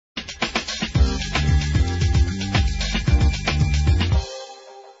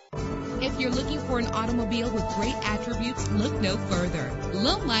an automobile with great attributes, look no further.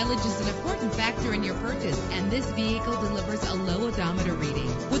 Low mileage is an important factor in your purchase, and this vehicle delivers a low odometer reading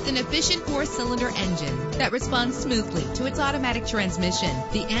with an efficient 4-cylinder engine that responds smoothly to its automatic transmission.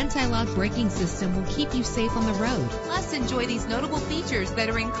 The anti-lock braking system will keep you safe on the road. Plus, enjoy these notable features that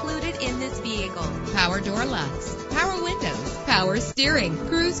are included in this vehicle: power door locks, power windows, power steering,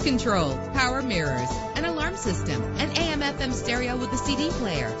 cruise control, power mirrors, an alarm system, an AM/FM stereo with a CD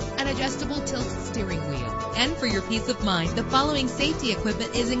player, an adjustable tilt steering wheel. And for your peace of mind, the following safety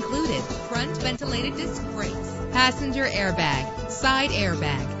equipment is included: front ventilated disc brakes, passenger airbag, side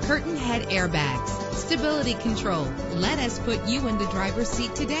airbag, curtain head airbags, stability control. Let us put you in the driver's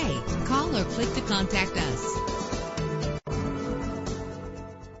seat today. Call or click to contact us.